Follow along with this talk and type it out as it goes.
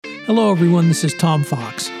Hello, everyone. This is Tom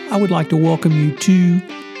Fox. I would like to welcome you to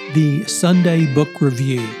the Sunday Book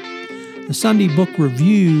Review. The Sunday Book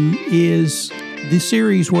Review is the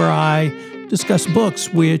series where I discuss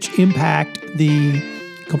books which impact the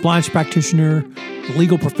compliance practitioner, the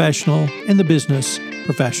legal professional, and the business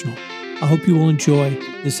professional. I hope you will enjoy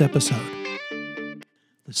this episode.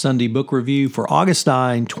 The Sunday Book Review for August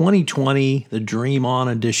 9, 2020, the Dream On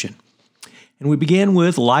edition. And we begin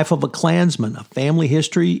with Life of a Klansman, A Family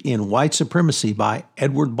History in White Supremacy by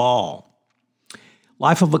Edward Ball.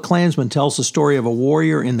 Life of a Klansman tells the story of a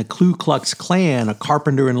warrior in the Ku Klux Klan, a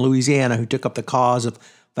carpenter in Louisiana who took up the cause of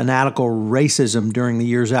fanatical racism during the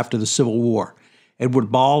years after the Civil War.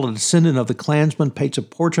 Edward Ball, a descendant of the Klansman, paints a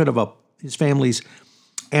portrait of his family's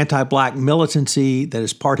anti-black militancy that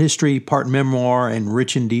is part history, part memoir, and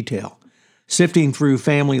rich in detail. Sifting through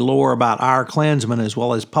family lore about our Klansmen as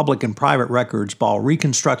well as public and private records, Ball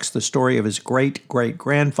reconstructs the story of his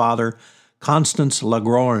great-great-grandfather, Constance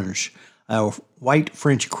Lagrange, a white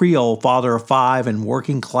French Creole father of five and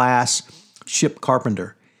working-class ship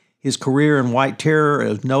carpenter. His career in white terror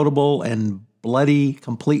is notable and bloody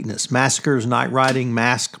completeness. Massacres, night riding,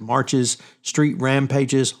 masked marches, street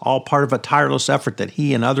rampages, all part of a tireless effort that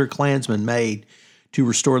he and other Klansmen made to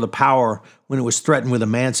restore the power when it was threatened with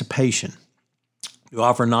emancipation. To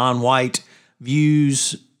offer non-white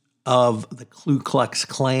views of the Ku Klux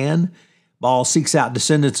Klan, Ball seeks out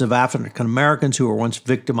descendants of African Americans who were once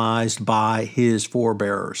victimized by his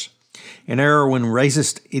forebears. An era when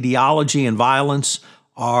racist ideology and violence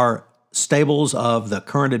are staples of the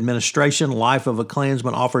current administration, Life of a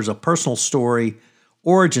Klansman offers a personal story,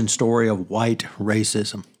 origin story of white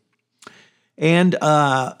racism. And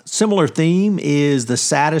a similar theme is The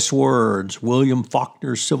Saddest Words, William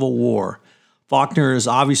Faulkner's Civil War. Faulkner is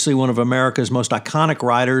obviously one of America's most iconic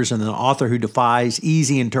writers and an author who defies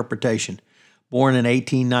easy interpretation. Born in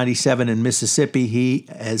 1897 in Mississippi, he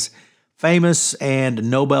has famous and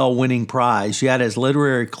Nobel-winning prize. Yet, as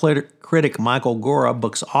literary critic Michael Gora,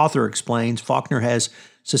 book's author, explains, Faulkner has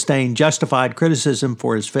sustained justified criticism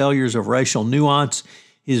for his failures of racial nuance,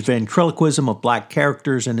 his ventriloquism of black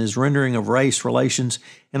characters, and his rendering of race relations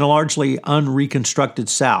in a largely unreconstructed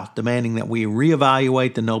South, demanding that we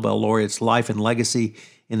reevaluate the Nobel laureate's life and legacy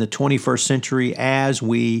in the 21st century as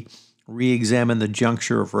we reexamine the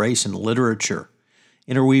juncture of race and literature.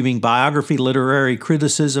 Interweaving biography, literary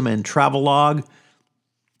criticism, and travelogue,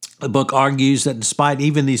 the book argues that despite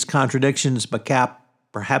even these contradictions,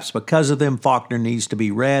 perhaps because of them, Faulkner needs to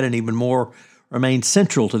be read and even more remains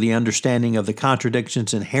central to the understanding of the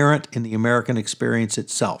contradictions inherent in the American experience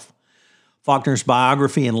itself. Faulkner's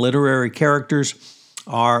biography and literary characters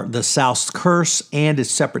are the South's curse and its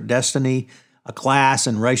separate destiny, a class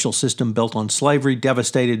and racial system built on slavery,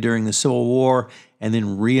 devastated during the Civil War, and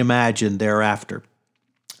then reimagined thereafter.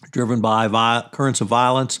 Driven by currents of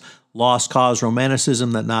violence, lost cause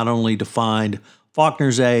romanticism that not only defined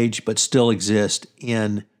Faulkner's age, but still exist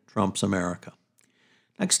in Trump's America.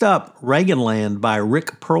 Next up, Reaganland by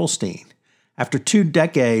Rick Perlstein. After 2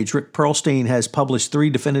 decades, Rick Perlstein has published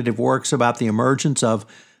 3 definitive works about the emergence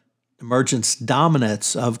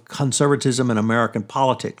dominance of conservatism in American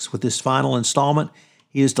politics. With this final installment,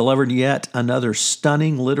 he has delivered yet another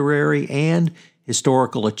stunning literary and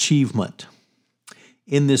historical achievement.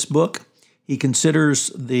 In this book, he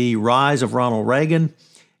considers the rise of Ronald Reagan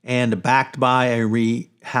and backed by a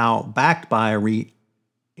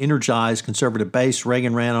energized conservative base,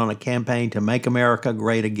 Reagan ran on a campaign to make America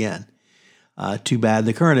great again. Too bad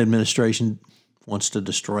the current administration wants to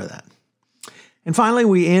destroy that. And finally,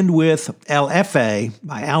 we end with LFA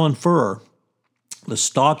by Alan Furrer, The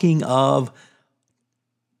Stalking of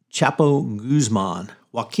Chapo Guzman.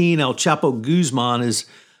 Joaquin El Chapo Guzman is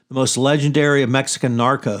the most legendary of Mexican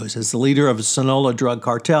narcos. As the leader of the Sinaloa drug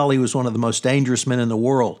cartel, he was one of the most dangerous men in the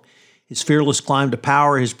world. His fearless climb to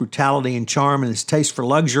power, his brutality and charm, and his taste for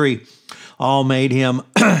luxury all made him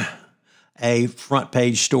a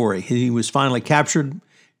front-page story. He was finally captured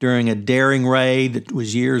during a daring raid that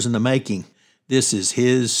was years in the making. This is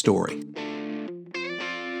his story.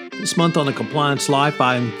 This month on The Compliance Life,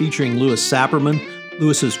 I'm featuring Louis Saperman.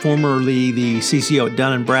 Louis is formerly the CCO at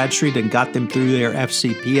Dun & Bradstreet and got them through their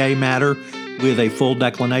FCPA matter with a full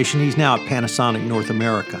declination. He's now at Panasonic North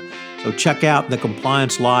America. So check out The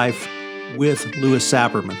Compliance Life with Louis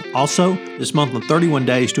Saperman. Also, this month on 31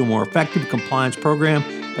 Days to a More Effective Compliance Program,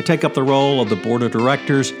 I take up the role of the Board of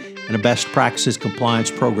Directors in a Best Practices Compliance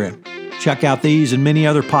Program. Check out these and many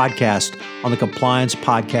other podcasts on the Compliance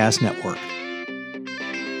Podcast Network.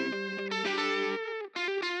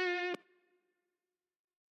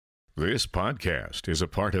 This podcast is a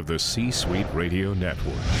part of the C-Suite Radio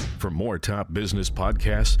Network. For more top business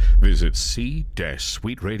podcasts, visit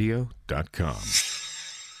c-suiteradio.com.